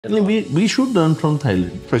We should learn from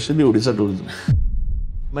Thailand, especially Odisha tourism.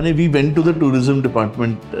 We went to the tourism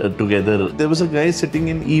department together. There was a guy sitting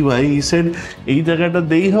in EY. He said, "Ei jagata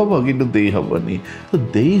dei haba kintu dei habani." So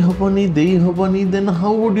dei habani. Then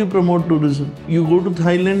how would you promote tourism? You go to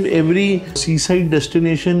Thailand, every seaside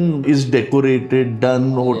destination is decorated,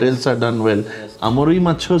 done. Hotels are done well. Amoroi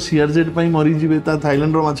macho CRZ pai mari jibe ta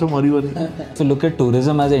Thailand ro macho mari bani. If you look at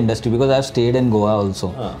tourism as an industry, because I've stayed in Goa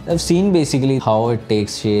also, I've seen basically how it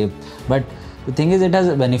takes shape. But the thing is, it has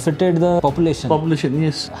benefited the population. Population,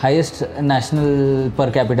 yes. Highest national per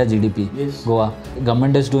capita GDP. Yes. Goa.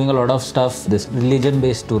 Government is doing a lot of stuff, this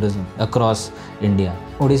religion-based tourism across India.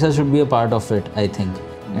 Odisha should be a part of it, I think.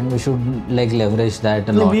 And we should leverage that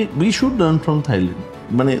a lot. We should learn from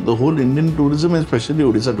Thailand. The whole Indian tourism, especially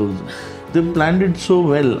Odisha tourism. They planned it so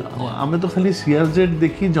well. हमें तो खाली CRZ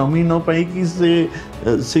देखी जमी न पाई कि से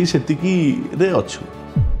सही सेती की रे अच्छु.